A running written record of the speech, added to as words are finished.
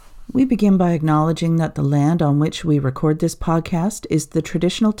We begin by acknowledging that the land on which we record this podcast is the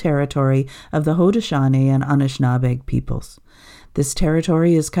traditional territory of the Haudenosaunee and Anishinaabe peoples. This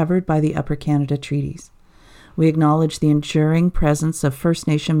territory is covered by the Upper Canada Treaties. We acknowledge the enduring presence of First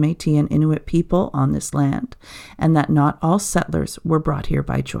Nation, Métis, and Inuit people on this land, and that not all settlers were brought here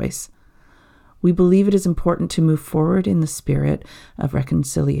by choice. We believe it is important to move forward in the spirit of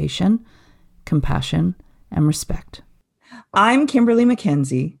reconciliation, compassion, and respect. I'm Kimberly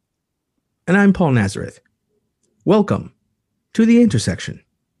McKenzie. And I'm Paul Nazareth. Welcome to The Intersection.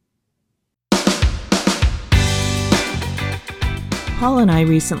 Paul and I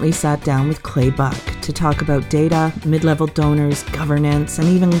recently sat down with Clay Buck to talk about data, mid-level donors, governance, and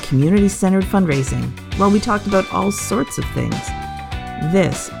even community-centered fundraising. Well, we talked about all sorts of things.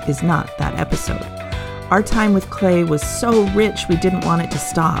 This is not that episode. Our time with Clay was so rich we didn't want it to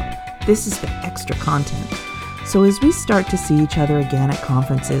stop. This is the extra content. So as we start to see each other again at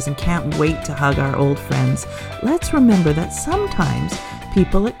conferences and can't wait to hug our old friends, let's remember that sometimes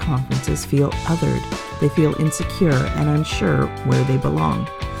people at conferences feel othered. They feel insecure and unsure where they belong.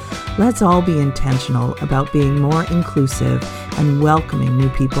 Let's all be intentional about being more inclusive and welcoming new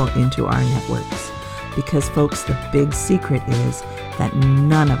people into our networks. Because folks, the big secret is that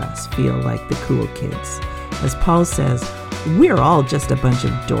none of us feel like the cool kids. As Paul says, we're all just a bunch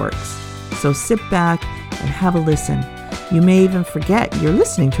of dorks. So sit back and have a listen. You may even forget you're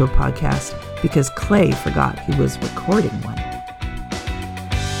listening to a podcast because Clay forgot he was recording one.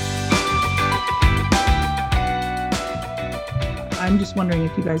 I'm just wondering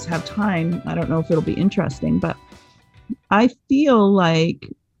if you guys have time. I don't know if it'll be interesting, but I feel like,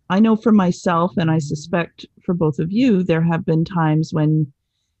 I know for myself, and I suspect for both of you, there have been times when,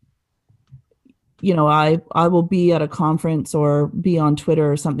 you know, I will be at a conference or be on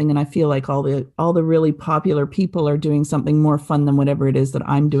Twitter or something, and I feel like all the really popular people are doing something more fun than whatever it is that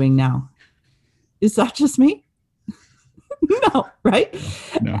I'm doing now. Is that just me? No, right?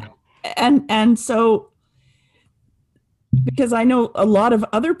 No. And so, because I know a lot of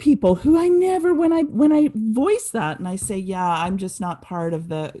other people who I never, when I voice that and I say, yeah, I'm just not part of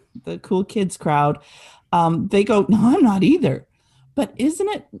the cool kids crowd, they go, no, I'm not either. But isn't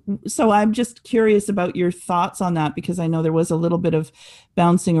it? So I'm just curious about your thoughts on that, because I know there was a little bit of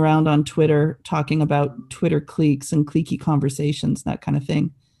bouncing around on Twitter talking about Twitter cliques and cliquey conversations, that kind of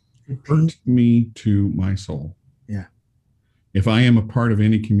thing. It hurts me to my soul. Yeah. If I am a part of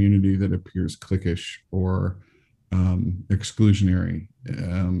any community that appears cliquish or exclusionary,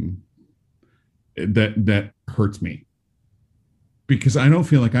 that hurts me, because I don't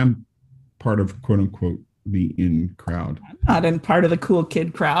feel like I'm part of, quote unquote, the in crowd. I'm not in part of the cool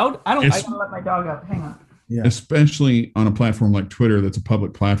kid crowd. I gotta let my dog out. Hang on. Yeah. Especially on a platform like Twitter, that's a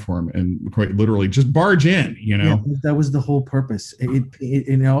public platform, and quite literally just barge in, you know. Yeah, that was the whole purpose.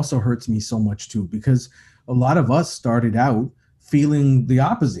 It also hurts me so much too, because a lot of us started out feeling the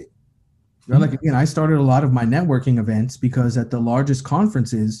opposite. You know, like, again, I started a lot of my networking events because at the largest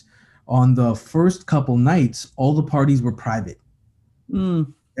conferences, on the first couple nights, all the parties were private.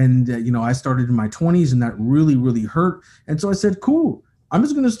 And, I started in my 20s, and that really, really hurt. And so I said, cool, I'm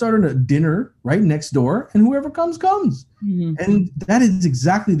just going to start a dinner right next door, and whoever comes, comes. Mm-hmm. And that is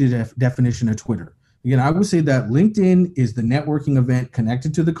exactly the definition of Twitter. Again, I would say that LinkedIn is the networking event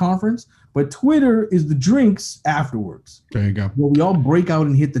connected to the conference, but Twitter is the drinks afterwards. There you go. Where we all break out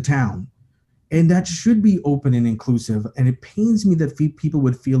and hit the town. And that should be open and inclusive. And it pains me that people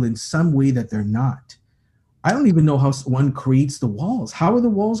would feel in some way that they're not. I don't even know how one creates the walls. How are the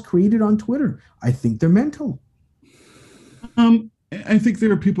walls created on Twitter? I think they're mental. I think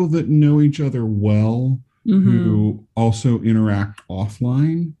there are people that know each other well, who also interact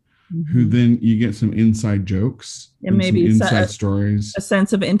offline, who then you get some inside jokes and maybe some inside stories. A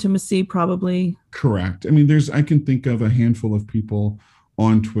sense of intimacy, probably. Correct. I mean, I can think of a handful of people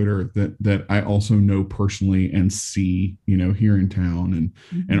on Twitter that I also know personally and see, here in town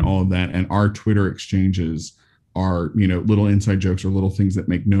and all of that. And our Twitter exchanges are, little inside jokes or little things that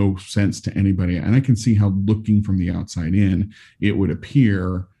make no sense to anybody. And I can see how, looking from the outside in, it would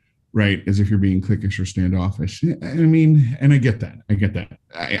appear, right, as if you're being cliquish or standoffish. I mean, and I get that.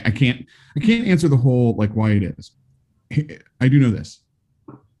 I can't answer the whole, like, why it is. I do know this.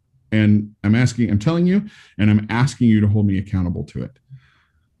 And I'm telling you, and I'm asking you to hold me accountable to it.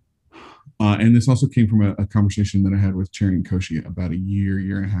 And this also came from a conversation that I had with Cherry and Koshi about a year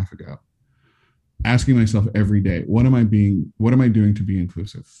and a half ago. Asking myself every day, what am I doing to be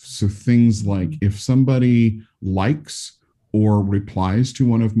inclusive? So things like, if somebody likes or replies to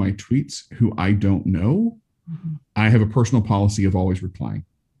one of my tweets who I don't know, I have a personal policy of always replying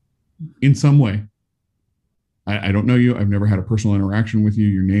in some way. I don't know you. I've never had a personal interaction with you.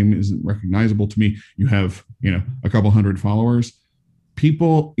 Your name isn't recognizable to me. You have, a couple hundred followers.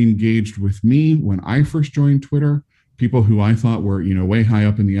 People engaged with me when I first joined Twitter, people who I thought were, way high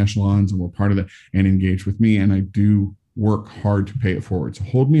up in the echelons and were part of that and engaged with me. And I do work hard to pay it forward. So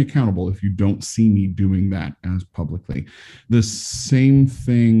hold me accountable if you don't see me doing that as publicly. The same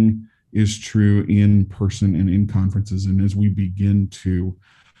thing is true in person and in conferences. And as we begin to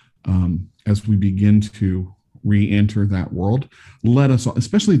re-enter that world, let us,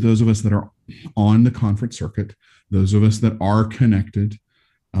 especially those of us that are on the conference circuit, those of us that are connected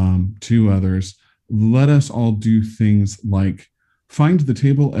to others, let us all do things like find the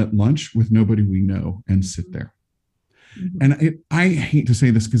table at lunch with nobody we know and sit there. And I hate to say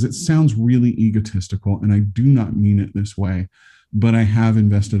this because it sounds really egotistical, and I do not mean it this way, but I have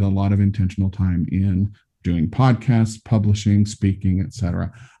invested a lot of intentional time in doing podcasts, publishing, speaking,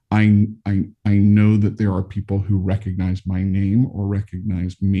 etc. I know that there are people who recognize my name or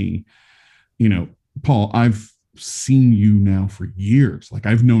recognize me. Paul, I've seen you now for years. Like,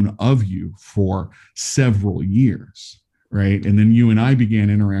 I've known of you for several years, right? And then you and I began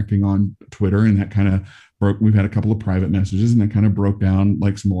interacting on Twitter, and that kind of we've had a couple of private messages, and that kind of broke down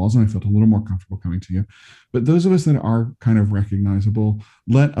like some walls, and I felt a little more comfortable coming to you. But those of us that are kind of recognizable,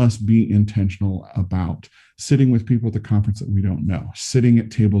 let us be intentional about sitting with people at the conference that we don't know, sitting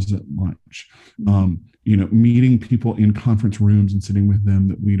at tables at lunch, meeting people in conference rooms and sitting with them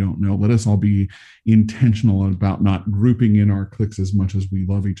that we don't know. Let us all be intentional about not grouping in our cliques as much as we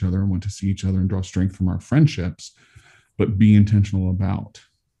love each other and want to see each other and draw strength from our friendships, but be intentional about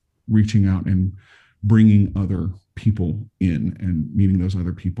reaching out and bringing other people in and meeting those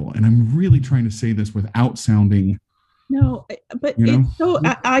other people. And I'm really trying to say this without sounding I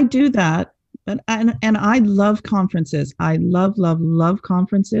do that, and I love conferences. I love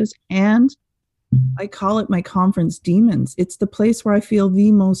conferences, and I call it my conference demons. It's the place where I feel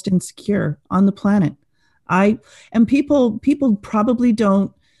the most insecure on the planet. People probably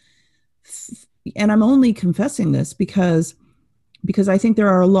don't, and I'm only confessing this because I think there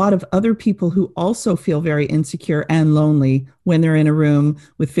are a lot of other people who also feel very insecure and lonely when they're in a room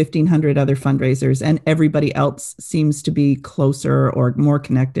with 1,500 other fundraisers and everybody else seems to be closer or more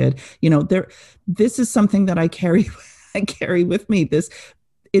connected. This is something that I carry with me.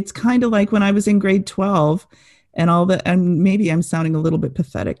 It's kind of like when I was in grade 12 and maybe I'm sounding a little bit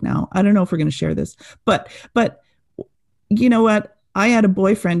pathetic now. I don't know if we're going to share this, but you know what? I had a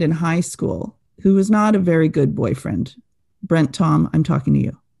boyfriend in high school who was not a very good boyfriend. Brent, Tom, I'm talking to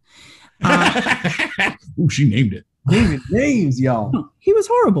you. Oh, she named it. Names, y'all. He was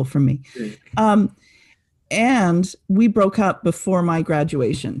horrible for me. And we broke up before my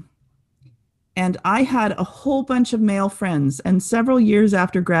graduation. And I had a whole bunch of male friends. And several years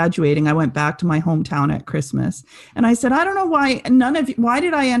after graduating, I went back to my hometown at Christmas. And I said, I don't know why why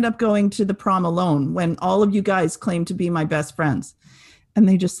did I end up going to the prom alone when all of you guys claimed to be my best friends? And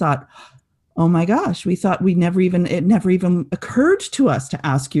they just thought, oh my gosh, we thought it never even occurred to us to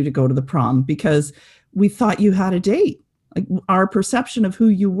ask you to go to the prom because we thought you had a date. Like, our perception of who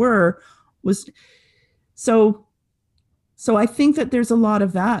you were was so I think that there's a lot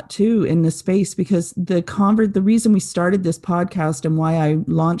of that too in this space, because the reason we started this podcast and why I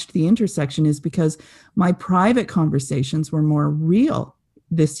launched The Intersection is because my private conversations were more real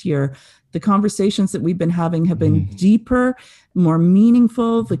this year. The conversations that we've been having have been deeper, more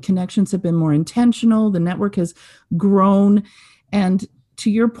meaningful. The connections have been more intentional. The network has grown. And to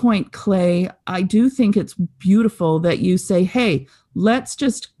your point, Clay, I do think it's beautiful that you say, hey, let's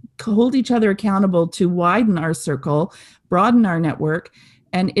just hold each other accountable to widen our circle, broaden our network.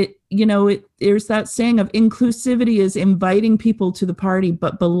 And there's that saying of inclusivity is inviting people to the party,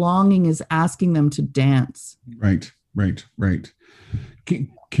 but belonging is asking them to dance. Right.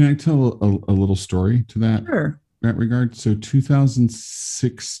 Can I tell a little story to that? Sure. That regard? So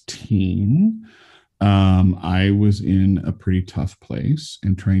 2016, I was in a pretty tough place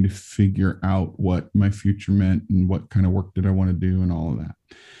and trying to figure out what my future meant and what kind of work did I want to do and all of that.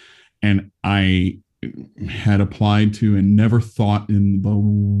 And I had applied to and never thought in the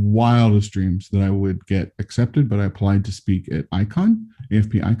wildest dreams that I would get accepted, but I applied to speak at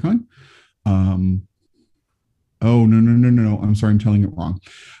AFP Icon. Oh, no. I'm sorry. I'm telling it wrong.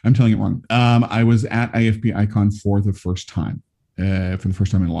 I was at AFP Icon for the first time in a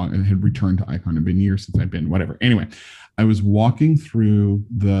long, I had returned to Icon. It'd been years since I'd been, whatever. Anyway, I was walking through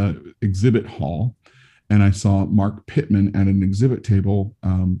the exhibit hall and I saw Mark Pittman at an exhibit table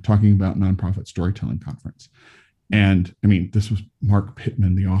talking about nonprofit storytelling conference. And I mean, this was Mark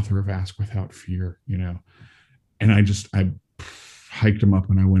Pittman, the author of Ask Without Fear, and I hyped him up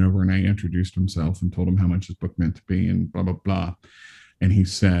when I went over and I introduced himself and told him how much his book meant to be and blah, blah, blah. And he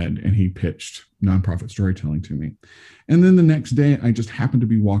said, and he pitched nonprofit storytelling to me. And then the next day, I just happened to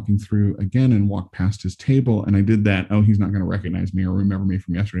be walking through again and walked past his table. And I did that. Oh, he's not going to recognize me or remember me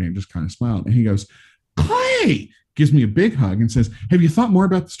from yesterday. And just kind of smiled. And he goes, Clay, gives me a big hug and says, have you thought more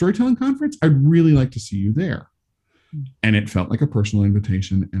about the storytelling conference? I'd really like to see you there. And it felt like a personal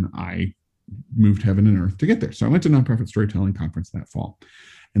invitation. And I moved heaven and earth to get there. So I went to Nonprofit Storytelling Conference that fall.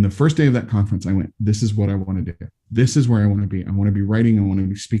 And the first day of that conference, I went, this is what I want to do. This is where I want to be. I want to be writing. I want to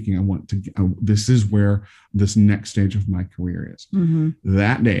be speaking. This is where this next stage of my career is. Mm-hmm.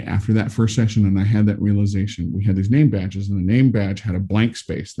 That day, after that first session, and I had that realization, we had these name badges, and the name badge had a blank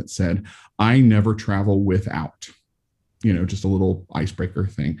space that said, I never travel without, just a little icebreaker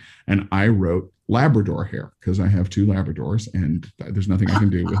thing. And I wrote Labrador hair because I have 2 Labradors and there's nothing I can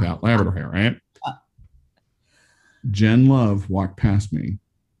do without Labrador hair, right? Jen Love walked past me,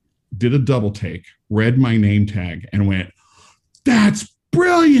 did a double take, read my name tag, and went, that's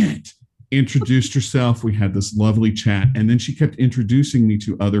brilliant. Introduced herself. We had this lovely chat. And then she kept introducing me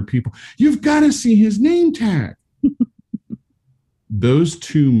to other people. You've got to see his name tag. Those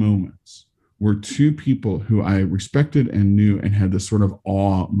 2 moments were 2 people who I respected and knew and had this sort of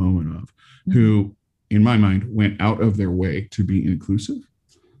awe moment of, who, in my mind, went out of their way to be inclusive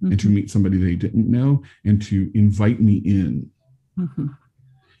and to meet somebody they didn't know and to invite me in. Mm-hmm.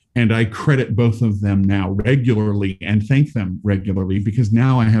 And I credit both of them now regularly and thank them regularly because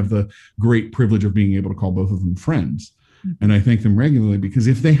now I have the great privilege of being able to call both of them friends. Mm-hmm. And I thank them regularly because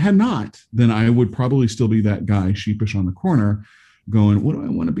if they had not, then I would probably still be that guy sheepish on the corner going, what do I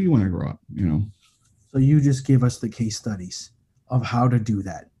want to be when I grow up? So you just give us the case studies of how to do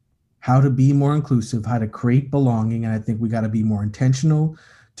that, how to be more inclusive, how to create belonging. And I think we got to be more intentional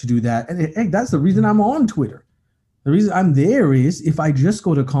to do that. And hey, that's the reason I'm on Twitter. The reason I'm there is if I just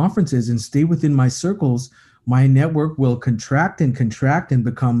go to conferences and stay within my circles, my network will contract and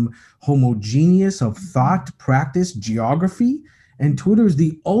become homogeneous of thought, practice, geography. And Twitter is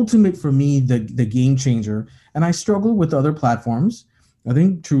the ultimate for me, the game changer. And I struggle with other platforms. I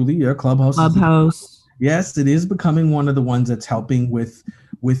think truly, Clubhouse. Yes, it is becoming one of the ones that's helping with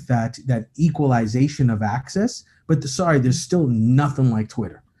that equalization of access. But there's still nothing like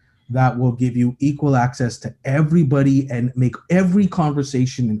Twitter that will give you equal access to everybody and make every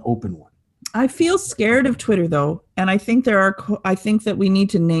conversation an open one. I feel scared of Twitter though. And I think I think that we need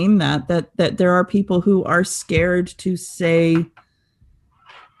to name that there are people who are scared to say,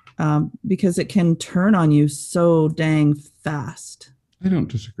 because it can turn on you so dang fast. I don't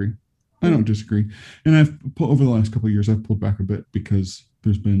disagree. And over the last couple of years, I've pulled back a bit because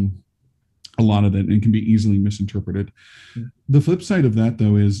there's been a lot of that and it can be easily misinterpreted. Yeah. The flip side of that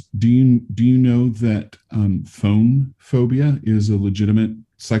though is, do you know that phone phobia is a legitimate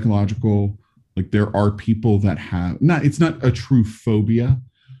psychological, like there are people that it's not a true phobia,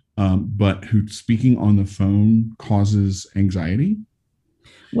 but who speaking on the phone causes anxiety?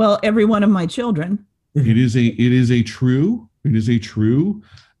 Well, every one of my children. It is a true, not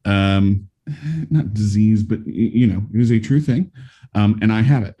disease, but it is a true thing. And I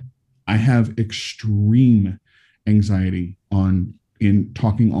have it. I have extreme anxiety in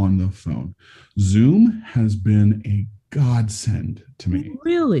talking on the phone. Zoom has been a godsend to me.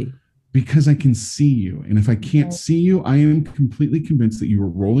 Really? Because I can see you. And if I can't see you, I am completely convinced that you are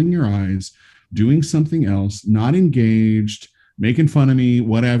rolling your eyes, doing something else, not engaged, making fun of me,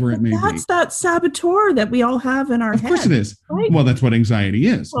 whatever it may be. That's that saboteur that we all have in our head. Of course it is. Right? Well, that's what anxiety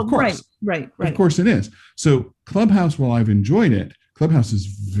is. Well, of course. Right. Of course it is. So Clubhouse, while I've enjoyed it, Clubhouse is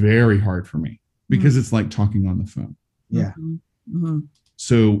very hard for me because it's like talking on the phone. Yeah. Mm-hmm.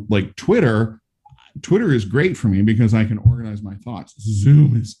 So like Twitter is great for me because I can organize my thoughts.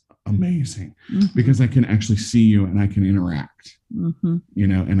 Zoom is amazing because I can actually see you and I can interact,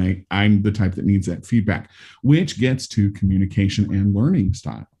 and I'm the type that needs that feedback, which gets to communication and learning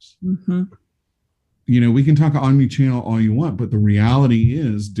styles. Mm-hmm. We can talk omni-channel all you want, but the reality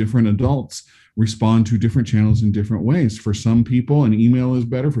is different adults respond to different channels in different ways. For some people, an email is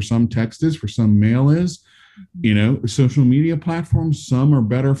better. For some, text is. For some, mail is. Social media platforms, some are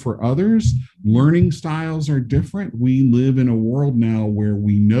better for others. Learning styles are different. We live in a world now where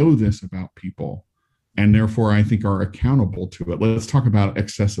we know this about people and therefore I think are accountable to it. Let's talk about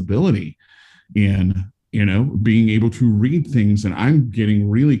accessibility in being able to read things. And I'm getting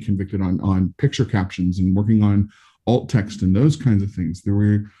really convicted on picture captions and working on alt text and those kinds of things.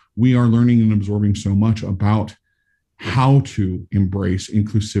 We are learning and absorbing so much about how to embrace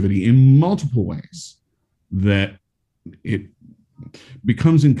inclusivity in multiple ways that it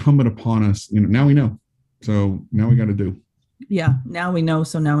becomes incumbent upon us. Now we know. So now we got to do. Yeah, now we know.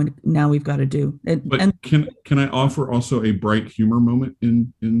 So now we've got to do it. But And can I offer also a bright humor moment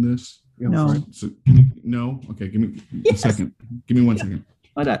in this? no, So no, okay. Give me a yes, second. Give me 1 second.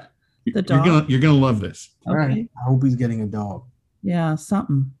 what the dog? You're gonna love this. All right. I hope he's getting a dog. Yeah,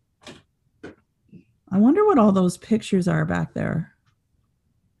 something. I wonder what all those pictures are back there.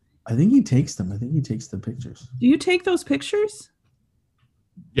 I think he takes them. I think he takes the pictures. Do you take those pictures?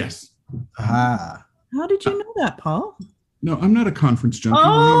 Yes. Ah. How did you know that, Paul? No, I'm not a conference junkie.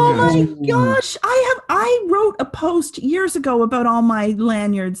 Oh my gosh. I wrote a post years ago about all my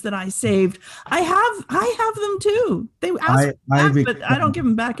lanyards that I saved. I have them too. They asked me back, but I don't give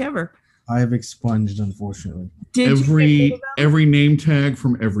them back ever. I have expunged, unfortunately. Every name tag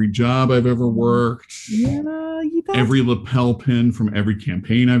from every job I've ever worked. Yeah, every lapel pin from every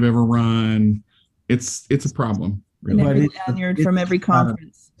campaign I've ever run. It's a problem. Really. Every lanyard from every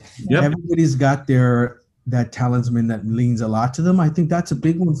conference. Yep. Everybody's got that talisman that leans a lot to them. I think that's a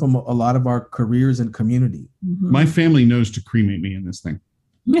big one from a lot of our careers and community. Mm-hmm. My family knows to cremate me in this thing.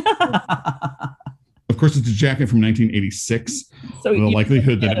 Of course, it's a jacket from 1986. So the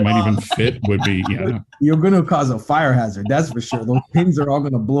likelihood that it might even fit would be, You're going to cause a fire hazard. That's for sure. Those pins are all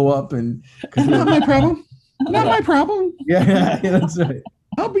going to blow up. And not my problem. Not my problem. Yeah, that's right.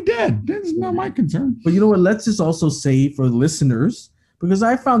 I'll be dead. That's not my concern. But you know what? Let's just also say for listeners, because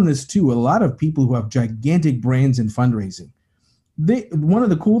I found this too, a lot of people who have gigantic brands in fundraising. One of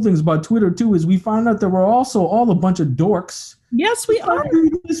the cool things about Twitter too is we found out there were also all a bunch of dorks. Yes, we are.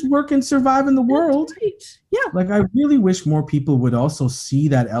 Do this work and survive in the world. Right. Yeah. Like I really wish more people would also see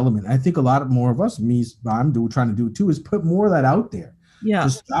that element. I think a lot more of us, trying to do it too, is put more of that out there. Yeah. To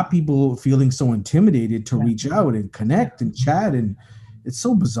stop people feeling so intimidated to reach out and connect and chat. And it's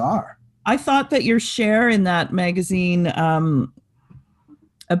so bizarre. I thought that your share in that magazine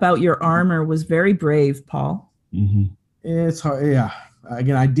about your armor was very brave, Paul. Mm-hmm. It's hard. Yeah.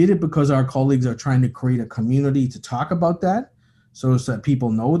 Again, I did it because our colleagues are trying to create a community to talk about that. So that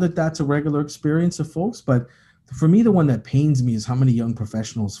people know that that's a regular experience of folks. But for me, the one that pains me is how many young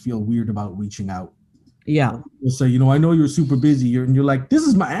professionals feel weird about reaching out. Yeah. They'll say, I know you're super busy. And you're like, this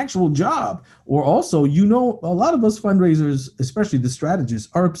is my actual job. Or also, a lot of us fundraisers, especially the strategists,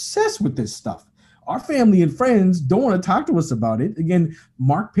 are obsessed with this stuff. Our family and friends don't want to talk to us about it. Again,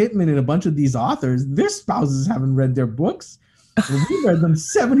 Mark Pittman and a bunch of these authors, their spouses haven't read their books. We read them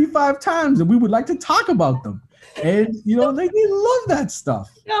 75 times and we would like to talk about them. And, they love that stuff.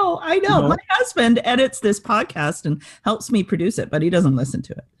 No, I know. My husband edits this podcast and helps me produce it, but he doesn't listen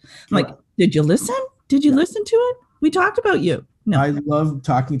to it. I'm like, did you listen? Did you listen to it? We talked about you. No. I love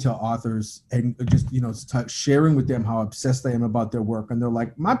talking to authors and just, sharing with them how obsessed I am about their work. And they're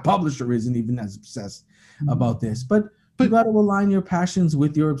like, my publisher isn't even as obsessed about this. But you got to align your passions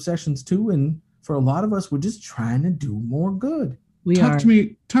with your obsessions too. And for a lot of us, we're just trying to do more good. Talk to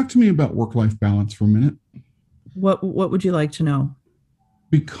me about work-life balance for a minute. What would you like to know?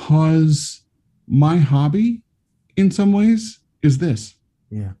 Because my hobby in some ways is this.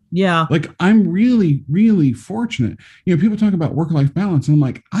 Yeah. Yeah. Like I'm really, really fortunate. People talk about work-life balance and I'm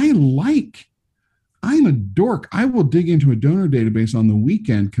like, I'm a dork. I will dig into a donor database on the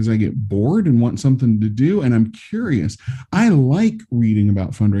weekend because I get bored and want something to do. And I'm curious. I like reading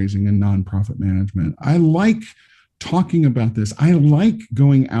about fundraising and nonprofit management. I like talking about this. I like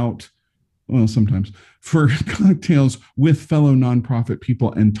going out, well, sometimes for cocktails with fellow nonprofit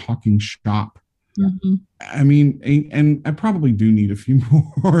people and talking shop. Mm-hmm. I mean, and I probably do need a few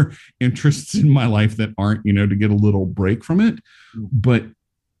more interests in my life that aren't, to get a little break from it. But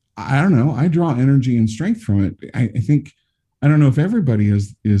I don't know. I draw energy and strength from it. I think, I don't know if everybody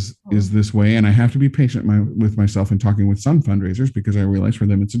is this way. And I have to be patient with myself in talking with some fundraisers because I realize for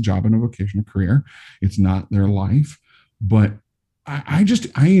them, it's a job and a vocation, a career. It's not their life. But I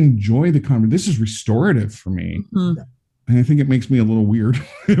enjoy the conversation. This is restorative for me. Mm-hmm. And I think it makes me a little weird.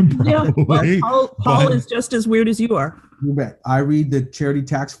 Probably. Yeah, Paul is just as weird as you are. You bet. I read the charity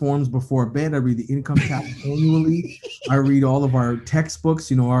tax forms before bed. I read the income tax annually. I read all of our textbooks.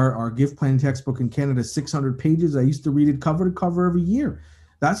 Our gift plan textbook in Canada, 600 pages. I used to read it cover to cover every year.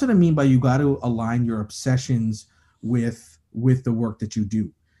 That's what I mean by you got to align your obsessions with the work that you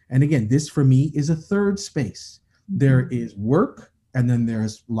do. And again, this for me is a third space. There is work, and then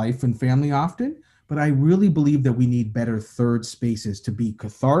there's life and family often. But I really believe that we need better third spaces to be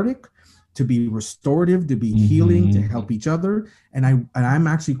cathartic, to be restorative, to be healing, to help each other. And I'm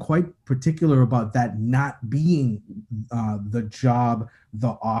actually quite particular about that not being the job,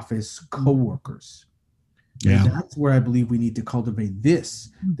 the office, coworkers. Yeah. And that's where I believe we need to cultivate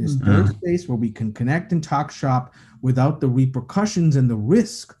this third space where we can connect and talk shop without the repercussions and the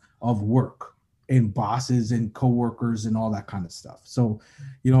risk of work. and bosses and coworkers and all that kind of stuff. So,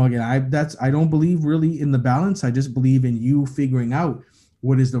 again, I don't believe really in the balance. I just believe in you figuring out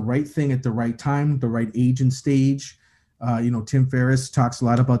what is the right thing at the right time, the right age and stage. Tim Ferriss talks a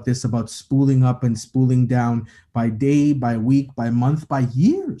lot about this, about spooling up and spooling down by day, by week, by month, by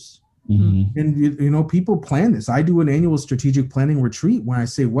years. Mm-hmm. And, people plan this. I do an annual strategic planning retreat when I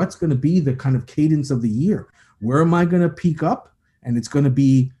say, what's going to be the kind of cadence of the year? Where am I going to peak up? And it's going to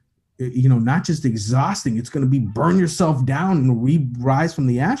be, not just exhausting. It's going to be burn yourself down and rise from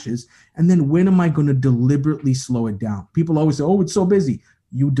the ashes. And then when am I going to deliberately slow it down? People always say, oh, it's so busy.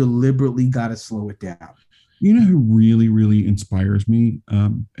 You deliberately got to slow it down. You know who really, really inspires me,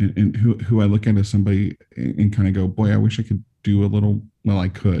 and who I look at as somebody and kind of go, boy, I wish I could do a little. Well, I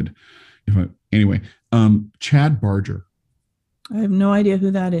could. Chad Barger. I have no idea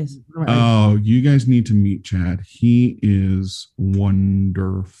who that is. Oh, you guys need to meet Chad. He is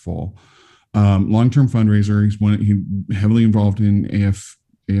wonderful. Long-term fundraiser. He's heavily involved in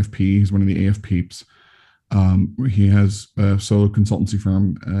AFP. He's one of the AF peeps. He has a solo consultancy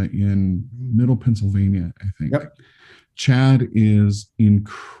firm in Middle Pennsylvania, I think. Yep. Chad is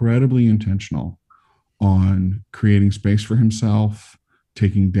incredibly intentional on creating space for himself,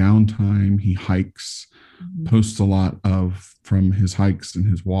 taking downtime. He hikes, posts a lot from his hikes and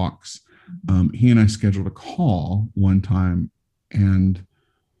his walks. He and I scheduled a call one time, and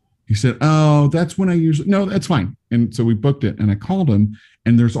he said, oh, that's when I usually, no, that's fine. And so we booked it, and I called him,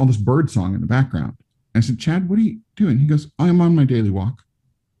 and there's all this bird song in the background. I said, Chad, what are you doing? He goes, I'm on my daily walk.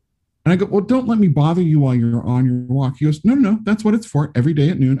 And I go, well, don't let me bother you while you're on your walk. He goes, no, that's what it's for. Every day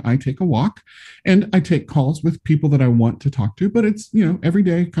at noon, I take a walk and I take calls with people that I want to talk to. But it's, every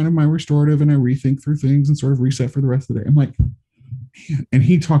day kind of my restorative, and I rethink through things and sort of reset for the rest of the day. I'm like, man. And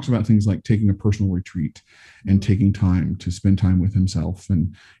he talks about things like taking a personal retreat and taking time to spend time with himself.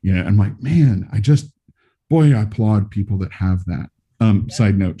 And, I'm like, man, I applaud people that have that.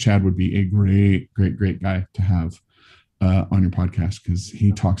 Side note, Chad would be a great, great, great guy to have on your podcast, because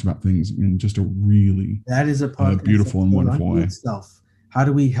he talks about things in just a really beautiful and wonderful way. How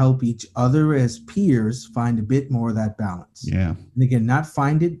do we help each other as peers find a bit more of that balance? Yeah. And again, not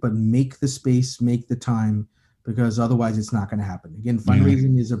find it, but make the space, make the time, because otherwise it's not going to happen. Again,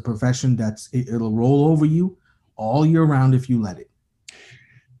 fundraising is a profession it'll roll over you all year round if you let it.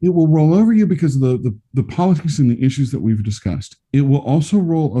 It will roll over you because of the politics and the issues that we've discussed. It will also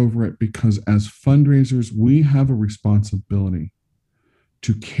roll over it because as fundraisers, we have a responsibility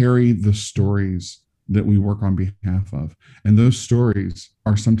to carry the stories that we work on behalf of. And those stories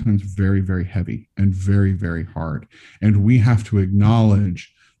are sometimes very, very heavy and very, very hard. And we have to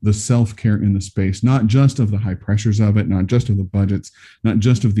acknowledge the self-care in the space, not just of the high pressures of it, not just of the budgets, not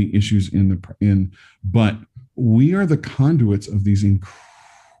just of the issues but we are the conduits of these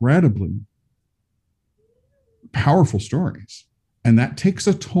incredibly powerful stories, and that takes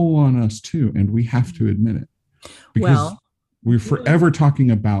a toll on us too, and we have to admit it, because we're forever talking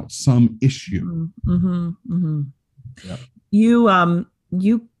about some issue. Yep.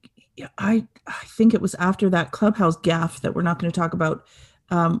 I think it was after that Clubhouse gaffe that we're not going to talk about.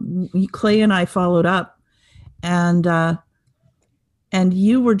 Clay and I followed up, and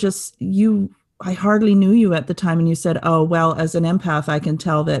you were I hardly knew you at the time, and you said, oh, well, as an empath, I can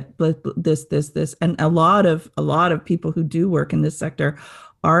tell that this, and a lot of people who do work in this sector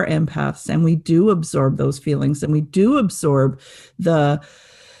are empaths, and we do absorb those feelings, and we do absorb the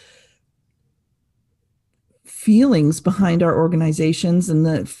feelings behind our organizations and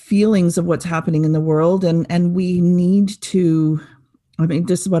the feelings of what's happening in the world. And we need to,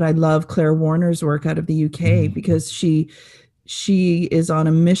 this is what I love Claire Warner's work out of the UK, because she is on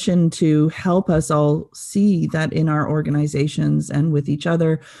a mission to help us all see that in our organizations and with each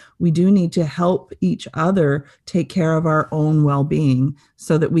other, we do need to help each other take care of our own well-being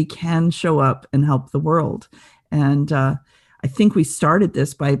so that we can show up and help the world. And I think we started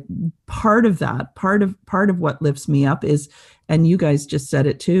this by part of what lifts me up is, and you guys just said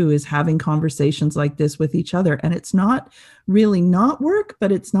it too, is having conversations like this with each other. And it's not really not work,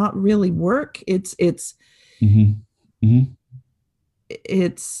 but it's not really work. It's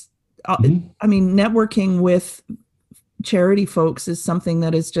networking with charity folks is something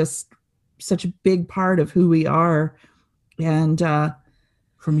that is just such a big part of who we are. And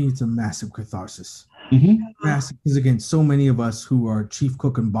for me, it's a massive catharsis. Massive, because again, so many of us who are chief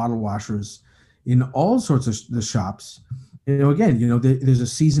cook and bottle washers in all sorts of the shops, there's a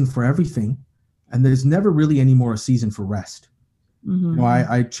season for everything, and there's never really any more a season for rest.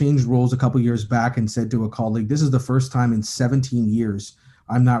 I changed roles a couple years back and said to a colleague, this is the first time in 17 years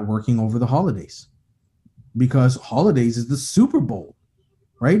I'm not working over the holidays, because holidays is the Super Bowl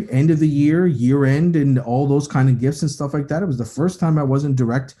right? End of the year end, and all those kind of gifts and stuff like that. It was the first time I wasn't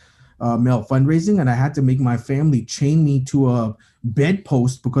direct mail fundraising, and I had to make my family chain me to a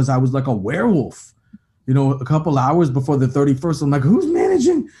bedpost because I was like a werewolf. You know, a couple hours before the 31st, I'm like, who's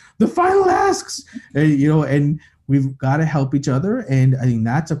managing the final asks? And, you know, and we've got to help each other. And I think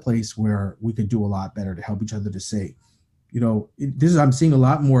that's a place where we could do a lot better to help each other to say, you know, I'm seeing a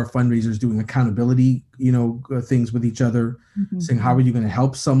lot more fundraisers doing accountability, you know, things with each other, saying, how are you going to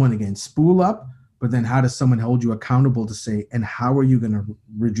help someone, again, spool up, but then how does someone hold you accountable to say, and how are you going to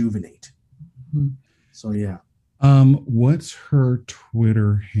rejuvenate? So, yeah. What's her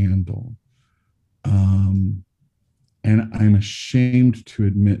Twitter handle? And I'm ashamed to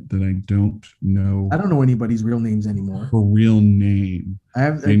admit that I don't know. I don't know anybody's real names anymore. Her real name.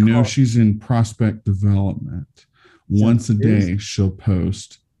 I know she's in prospect development. Once a day, she'll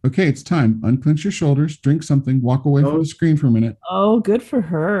post, okay, it's time. Unclench your shoulders, drink something, walk away from the screen for a minute. Oh, good for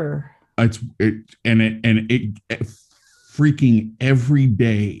her. It freaking every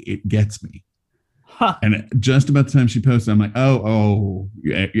day it gets me. Huh. And just about the time she posted, I'm like, oh,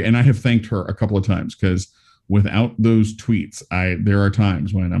 and I have thanked her a couple of times because without those tweets, there are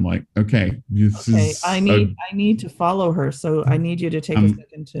times when I'm like, okay, I need to follow her, so I need you to take a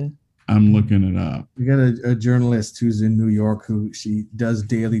second to. I'm looking it up. We got a journalist who's in New York who she does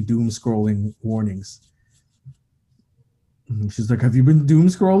daily doom scrolling warnings. She's like, have you been doom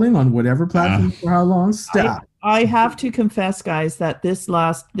scrolling on whatever platform for how long? Stop. I have to confess, guys, that this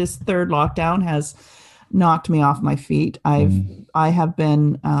third lockdown has knocked me off my feet. I have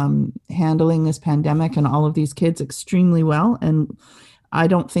been handling this pandemic and all of these kids extremely well, and I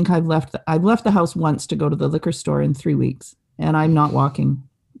don't think I've left the house once to go to the liquor store in 3 weeks, and I'm not walking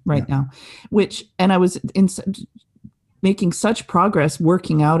right now. And I was making such progress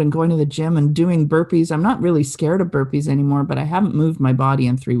working out and going to the gym and doing burpees. I'm not really scared of burpees anymore, but I haven't moved my body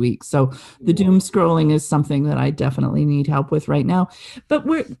in 3 weeks. So the doom scrolling is something that I definitely need help with right now. But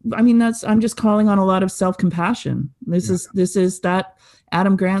I'm just calling on a lot of self-compassion. This is that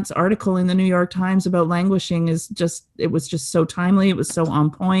Adam Grant's article in the New York Times about languishing it was just so timely. It was so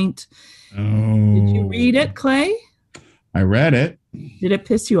on point. Oh. Did you read it, Clay? I read it. Did it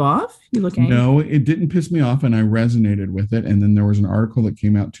piss you off? You look angry. No, it didn't piss me off, and I resonated with it. And then there was an article that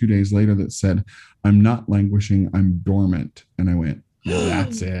came out 2 days later that said, I'm not languishing, I'm dormant. And I went,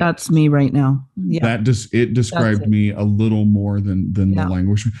 that's it. That's me right now. Yeah. It described me a little more than the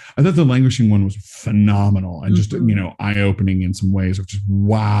languishing. I thought the languishing one was phenomenal and just, eye-opening in some ways of just,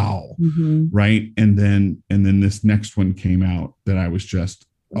 wow. Right. And then this next one came out that I was just,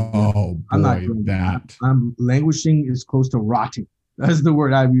 oh boy, I'm languishing is close to rotting. That's the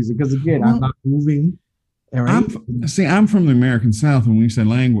word I'm using. Because again, I'm not moving. I'm from the American South, and when you say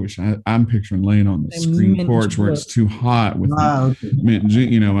languish, I'm picturing laying on the screen porch where it's too hot with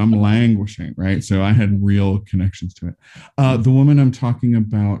I'm languishing, right? So I had real connections to it. The woman I'm talking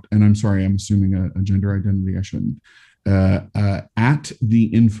about, and I'm sorry, I'm assuming a gender identity, I shouldn't, at the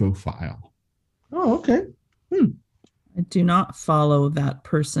info file. Oh, okay. I do not follow that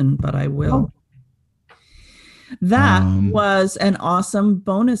person, but I will. That was an awesome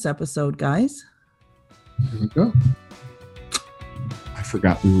bonus episode, guys. Here we go. I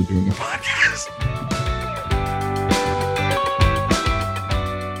forgot we were doing a podcast.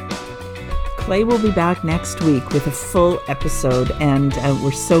 Clay will be back next week with a full episode, and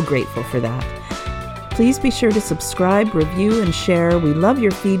we're so grateful for that. Please be sure to subscribe, review, and share. We love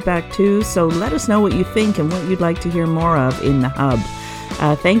your feedback too, so let us know what you think and what you'd like to hear more of in the Hub.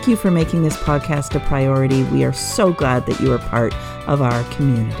 Thank you for making this podcast a priority. We are so glad that you are part of our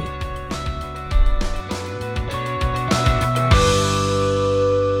community.